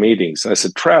awake in meetings. And I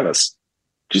said, Travis,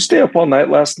 did you stay up all night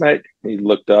last night? And he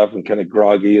looked up and kind of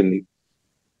groggy, and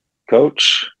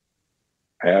Coach,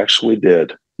 I actually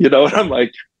did. And I'm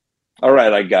like, all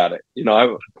right, I got it.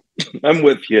 I'm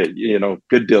with you.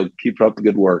 Good deal. Keep up the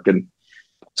good work. And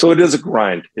so it is a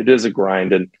grind. It is a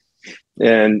grind.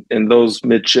 And those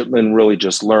midshipmen really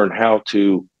just learn how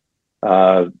to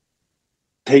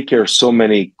take care of so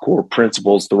many core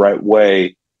principles the right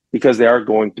way, because they are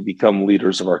going to become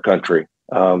leaders of our country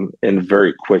in a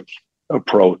very quick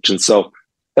approach. And so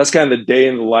that's kind of the day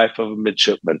in the life of a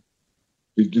midshipman.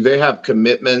 Do they have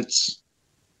commitments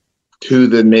to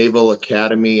the Naval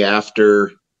Academy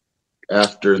after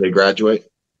they graduate?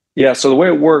 Yeah. So the way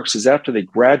it works is after they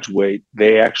graduate,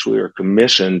 they actually are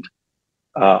commissioned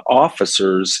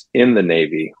officers in the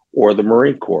Navy or the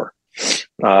Marine Corps.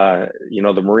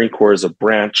 The Marine Corps is a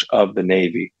branch of the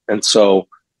Navy. And so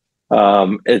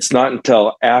it's not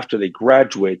until after they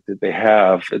graduate that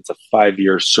it's a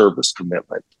 5-year service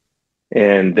commitment.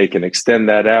 And they can extend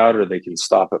that out, or they can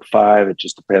stop at 5. It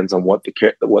just depends on what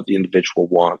the individual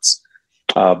wants.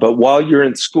 But while you're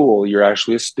in school, you're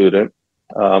actually a student.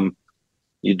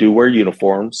 You do wear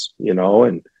uniforms,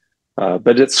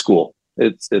 but it's school.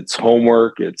 It's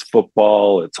homework. It's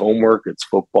football. It's homework. It's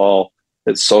football.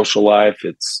 It's social life.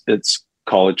 It's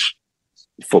college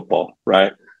football,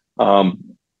 right?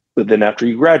 But then after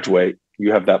you graduate,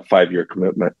 you have that 5-year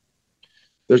commitment.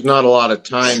 There's not a lot of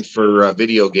time for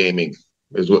video gaming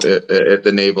at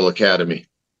the Naval Academy.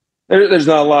 There's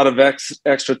not a lot of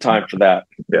extra time for that.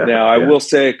 Now, I will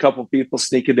say a couple people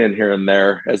sneak it in here and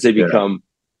there as they become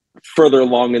further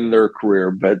along in their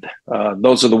career, but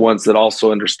those are the ones that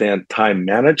also understand time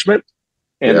management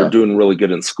and are doing really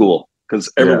good in school,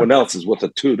 because everyone else is with a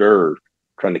tutor or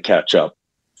trying to catch up.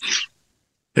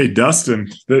 Hey, Dustin,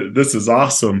 this is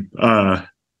awesome.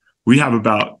 We have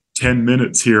about 10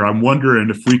 minutes here. I'm wondering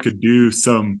if we could do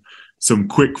some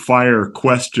quick fire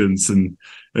questions and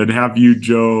have you,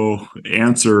 Joe,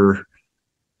 answer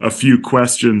a few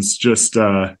questions just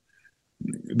that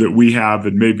we have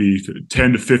in maybe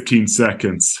 10 to 15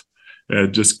 seconds,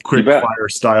 just quick fire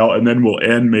style. And then we'll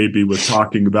end maybe with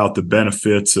talking about the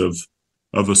benefits of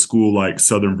a school like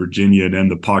Southern Virginia and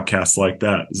end the podcast like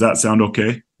that. Does that sound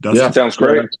okay, Dustin? Yeah, sounds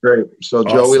great. That's great. So,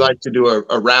 awesome. Joe, we like to do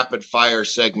a rapid fire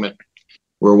segment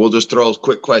where we'll just throw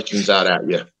quick questions out at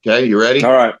you. Okay, you ready?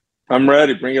 All right. I'm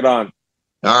ready. Bring it on.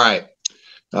 All right.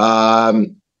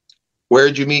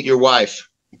 Where'd you meet your wife?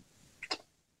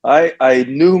 I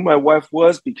knew who my wife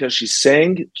was because she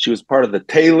sang. She was part of the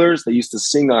Taylors. They used to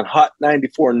sing on Hot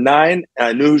 94.9, and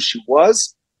I knew who she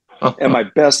was. And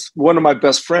one of my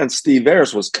best friends, Steve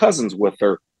Ayers, was cousins with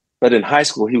her. But in high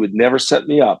school, he would never set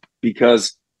me up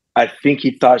because I think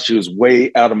he thought she was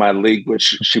way out of my league,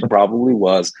 which she probably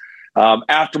was.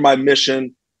 After my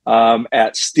mission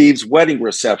at Steve's wedding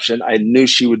reception, I knew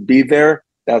she would be there.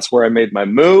 That's where I made my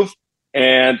move.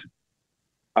 And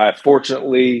I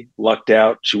fortunately lucked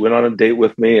out. She went on a date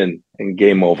with me and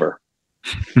game over.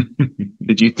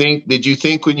 Did you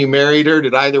think when you married her,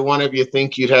 did either one of you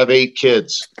think you'd have 8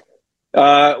 kids?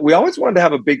 We always wanted to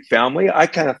have a big family. I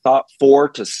kind of thought 4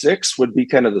 to 6 would be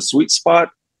kind of the sweet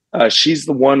spot. She's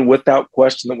the one without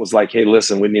question that was like, hey,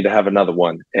 listen, we need to have another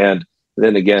one. And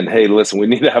then again, hey, listen, we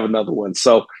need to have another one.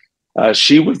 So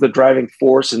she was the driving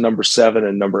force in number 7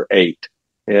 and number 8.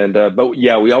 And but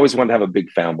yeah, we always wanted to have a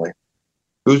big family.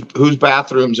 Whose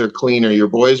bathrooms are cleaner, your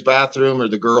boys' bathroom or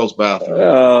the girls' bathroom?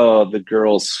 Oh, the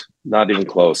girls, not even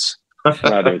close.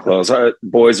 Not even close.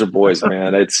 Boys are boys,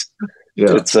 man. It's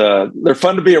they're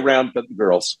fun to be around, but the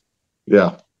girls.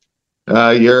 Yeah.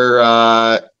 You're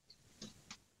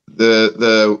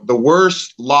the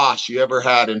worst loss you ever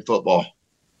had in football.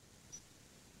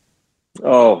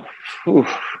 Oh, whew.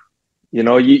 You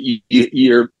know,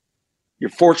 you're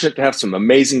fortunate to have some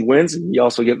amazing wins, and you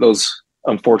also get those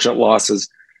unfortunate losses.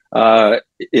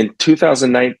 In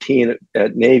 2019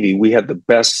 at Navy, we had the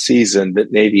best season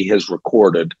that Navy has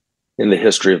recorded in the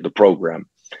history of the program.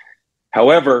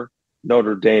 However,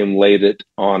 Notre Dame laid it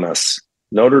on us.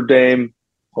 Notre Dame,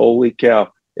 holy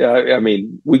cow. I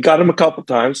mean, we got them a couple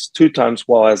times, 2 times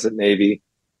while I was at Navy,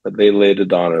 but they laid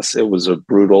it on us. It was a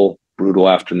brutal, brutal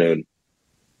afternoon.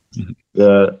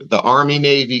 The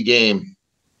Army-Navy game,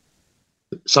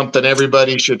 something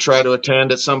everybody should try to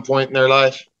attend at some point in their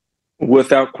life?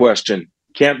 Without question.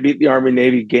 Can't beat the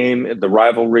Army-Navy game. The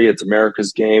rivalry, it's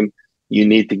America's game. You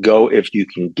need to go if you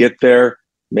can get there.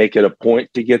 Make it a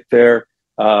point to get there.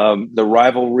 The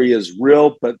rivalry is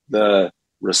real, but the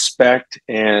respect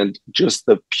and just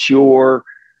the pure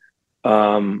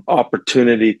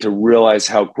opportunity to realize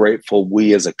how grateful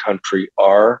we as a country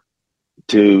are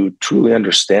to truly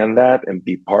understand that and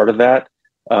be part of that.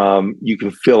 You can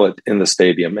feel it in the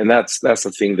stadium. And that's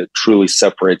the thing that truly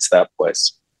separates that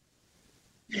place.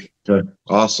 Good.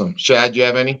 Awesome. Shad, do you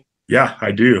have any? Yeah,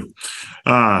 I do.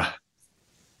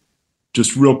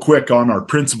 Just real quick on our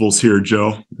principles here,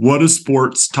 Joe. What has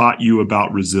sports taught you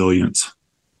about resilience?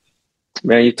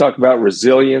 Man, you talk about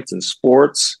resilience in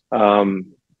sports,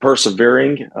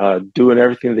 persevering, doing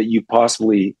everything that you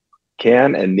possibly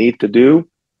can and need to do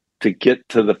to get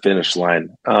to the finish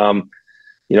line.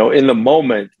 You know, in the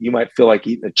moment, you might feel like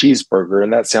eating a cheeseburger,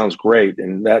 and that sounds great.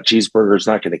 And that cheeseburger is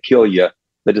not going to kill you,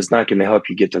 but it's not going to help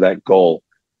you get to that goal.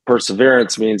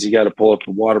 Perseverance means you got to pull up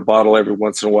a water bottle every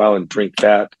once in a while and drink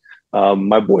that.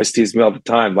 My boys tease me all the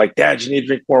time, like, Dad, you need to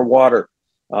drink more water.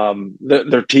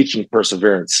 They're teaching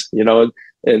perseverance, you know,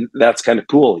 and that's kind of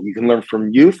cool. You can learn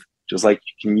from youth, just like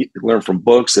you can learn from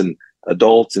books and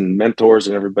adults and mentors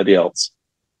and everybody else.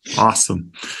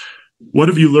 Awesome. What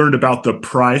have you learned about the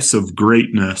price of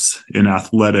greatness in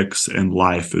athletics and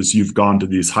life as you've gone to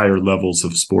these higher levels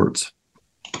of sports?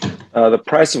 The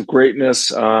price of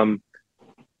greatness,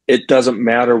 it doesn't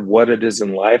matter what it is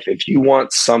in life. If you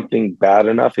want something bad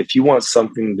enough, if you want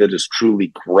something that is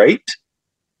truly great,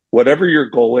 whatever your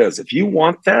goal is, if you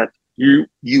want that,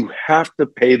 you have to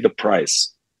pay the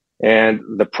price. And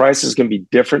the price is going to be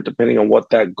different depending on what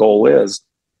that goal is,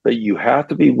 but you have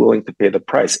to be willing to pay the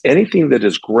price. Anything that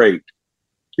is great,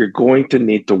 you're going to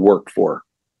need to work for,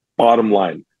 bottom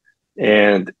line.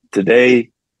 And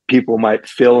today, people might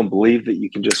feel and believe that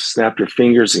you can just snap your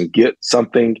fingers and get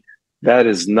something. That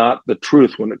is not the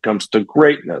truth when it comes to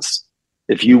greatness.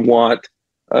 If you want,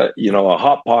 a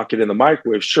hot pocket in the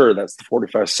microwave, sure, that's the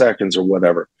 45 seconds or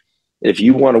whatever. If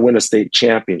you want to win a state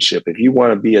championship, if you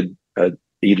want to be a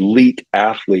elite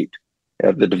athlete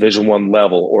at the Division I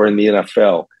level or in the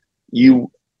NFL,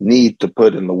 you need to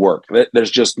put in the work.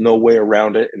 There's just no way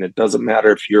around it. And it doesn't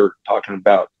matter if you're talking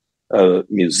about a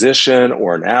musician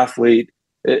or an athlete,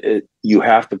 you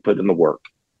have to put in the work.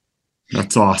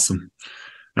 That's awesome.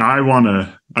 Now I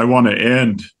want to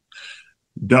end.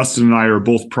 Dustin and I are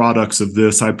both products of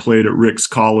this. I played at Rick's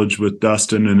College with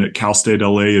Dustin and at Cal State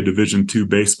LA, a Division II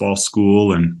baseball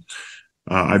school. And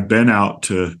I've been out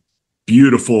to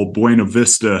beautiful Buena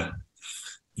Vista,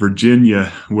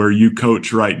 Virginia, where you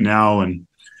coach right now. And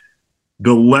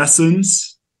the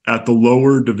lessons at the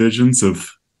lower divisions of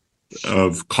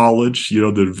college,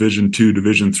 the Division II,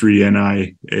 Division III,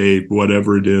 NIA,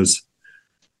 whatever it is,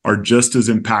 are just as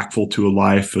impactful to a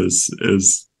life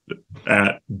as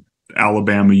at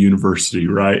Alabama University,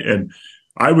 right? And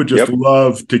I would just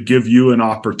love to give you an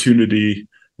opportunity.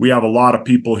 We have a lot of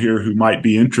people here who might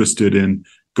be interested in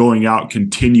going out,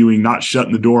 continuing, not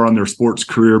shutting the door on their sports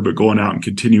career, but going out and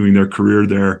continuing their career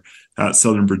there at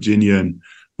Southern Virginia. And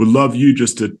would love you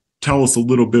just to tell us a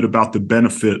little bit about the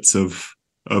benefits of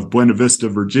Buena Vista,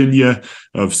 Virginia,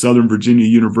 of Southern Virginia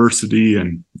University,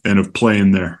 and of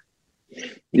playing there.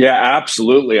 Yeah,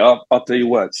 absolutely. I'll tell you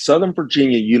what, Southern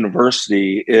Virginia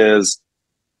University it's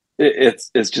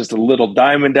just a little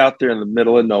diamond out there in the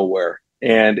middle of nowhere.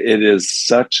 And it is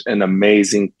such an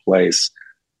amazing place.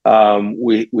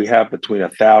 We have between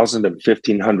 1,000 and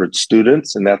 1,500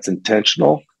 students, and that's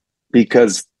intentional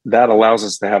because that allows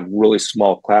us to have really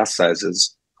small class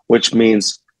sizes, which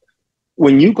means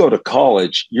when you go to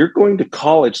college, you're going to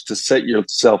college to set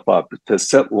yourself up, to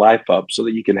set life up so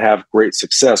that you can have great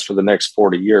success for the next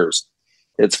 40 years.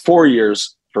 It's 4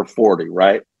 years for 40,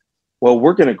 right? Well,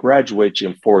 we're going to graduate you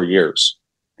in 4 years.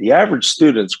 The average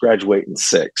students graduate in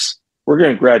 6. We're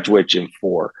going to graduate you in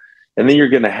 4. And then you're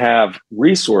going to have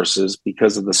resources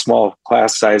because of the small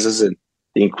class sizes and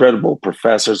the incredible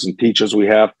professors and teachers we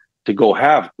have to go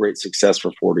have great success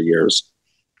for 40 years.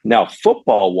 Now,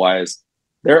 football-wise,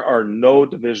 there are no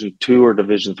Division II or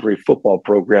Division III football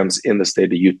programs in the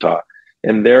state of Utah.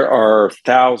 And there are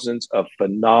thousands of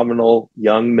phenomenal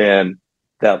young men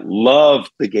that love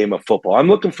the game of football. I'm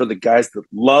looking for the guys that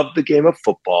love the game of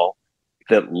football,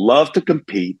 that love to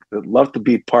compete, that love to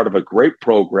be part of a great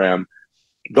program.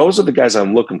 Those are the guys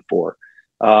I'm looking for.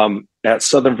 At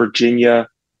Southern Virginia,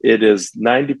 it is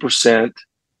 90%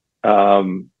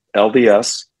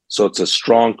 LDS. So it's a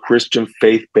strong Christian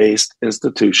faith-based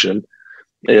institution.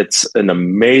 It's an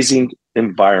amazing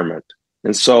environment.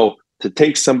 And so to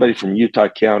take somebody from Utah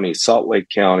County, Salt Lake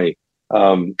County,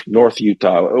 North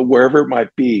Utah, wherever it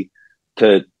might be,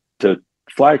 to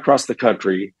fly across the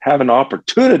country, have an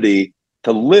opportunity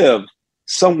to live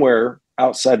somewhere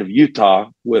outside of Utah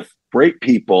with great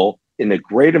people in a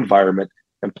great environment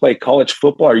and play college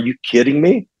football. Are you kidding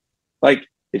me? Like,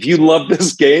 if you love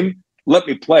this game, let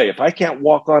me play. If I can't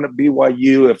walk on at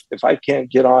BYU, if I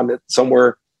can't get on it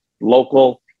somewhere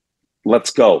local,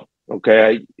 let's go.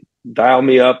 Okay. Dial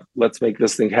me up. Let's make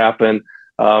this thing happen.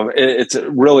 It's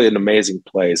really an amazing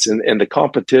place. And the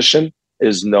competition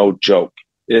is no joke.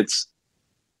 It's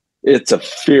a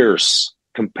fierce,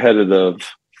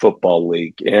 competitive football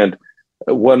league. And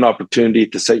what an opportunity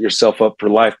to set yourself up for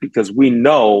life, because we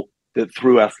know that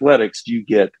through athletics, you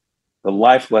get the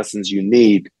life lessons you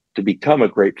need to become a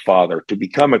great father, to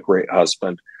become a great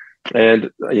husband.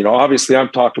 And, obviously I'm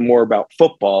talking more about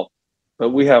football, but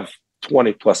we have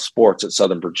 20 plus sports at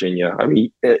Southern Virginia. I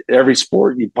mean, every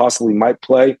sport you possibly might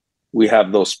play, we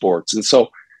have those sports. And so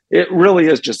it really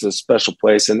is just a special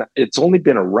place. And it's only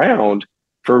been around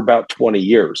for about 20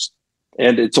 years.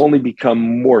 And it's only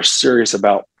become more serious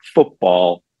about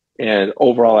football and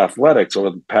overall athletics over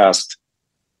the past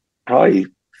probably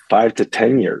 5 to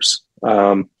 10 years,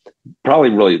 probably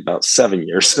really about 7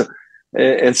 years.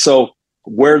 And so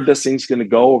where this thing's going to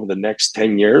go over the next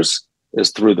 10 years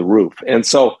is through the roof. And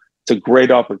so it's a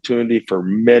great opportunity for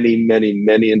many, many,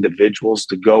 many individuals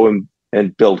to go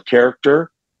and build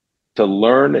character, to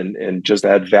learn and just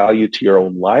add value to your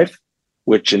own life,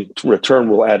 which in return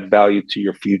will add value to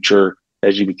your future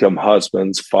as you become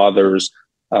husbands, fathers,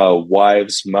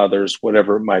 wives, mothers,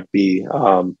 whatever it might be.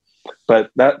 But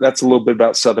that's a little bit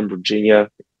about Southern Virginia.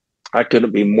 I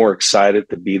couldn't be more excited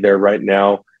to be there right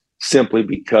now, simply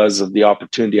because of the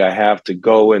opportunity I have to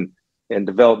go and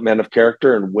develop men of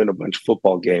character and win a bunch of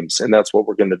football games. And that's what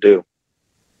we're going to do.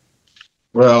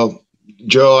 Well,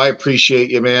 Joe, I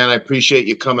appreciate you, man. I appreciate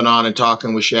you coming on and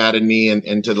talking with Shad and me,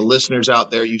 and to the listeners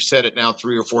out there. You've said it now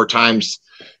 3 or 4 times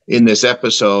in this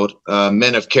episode,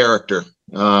 men of character.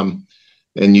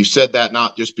 And you said that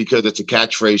not just because it's a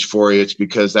catchphrase for you, it's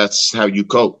because that's how you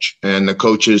coach, and the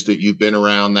coaches that you've been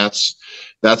around, that's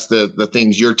the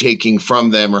things you're taking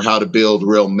from them, or how to build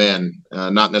real men,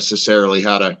 not necessarily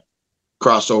how to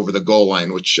cross over the goal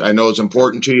line, which I know is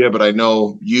important to you, but I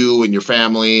know you and your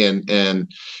family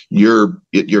and your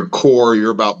core,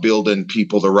 you're about building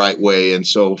people the right way. And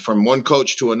so from one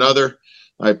coach to another,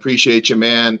 I appreciate you,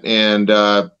 man. And,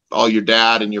 all your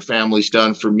dad and your family's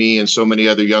done for me and so many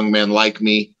other young men like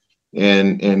me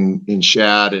and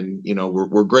Shad. And, you know,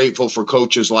 we're grateful for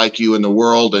coaches like you in the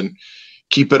world, and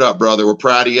keep it up, brother. We're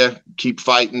proud of you. Keep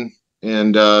fighting.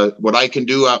 And what I can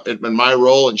do in my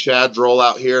role and Shad's role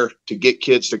out here to get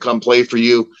kids to come play for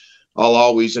you, I'll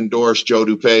always endorse Joe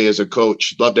DuPaix as a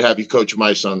coach. Love to have you coach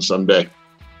my son someday.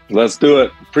 Let's do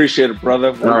it. Appreciate it,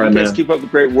 brother. All right, guys, man. keep up the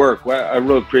great work. I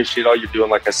really appreciate all you're doing,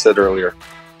 like I said earlier.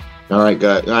 All right,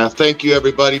 guys. Thank you,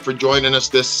 everybody, for joining us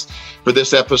for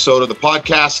this episode of the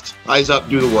podcast. Eyes up,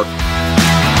 do the work.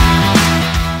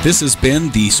 This has been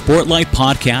the Sportlight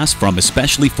Podcast from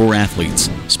Especially for Athletes,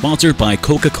 sponsored by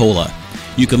Coca-Cola.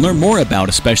 You can learn more about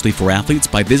Especially for Athletes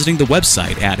by visiting the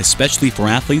website at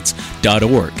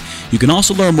especiallyforathletes.org. You can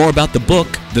also learn more about the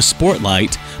book, The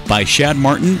Sportlight, by Shad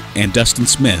Martin and Dustin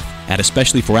Smith at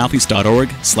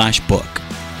especiallyforathletes.org/book.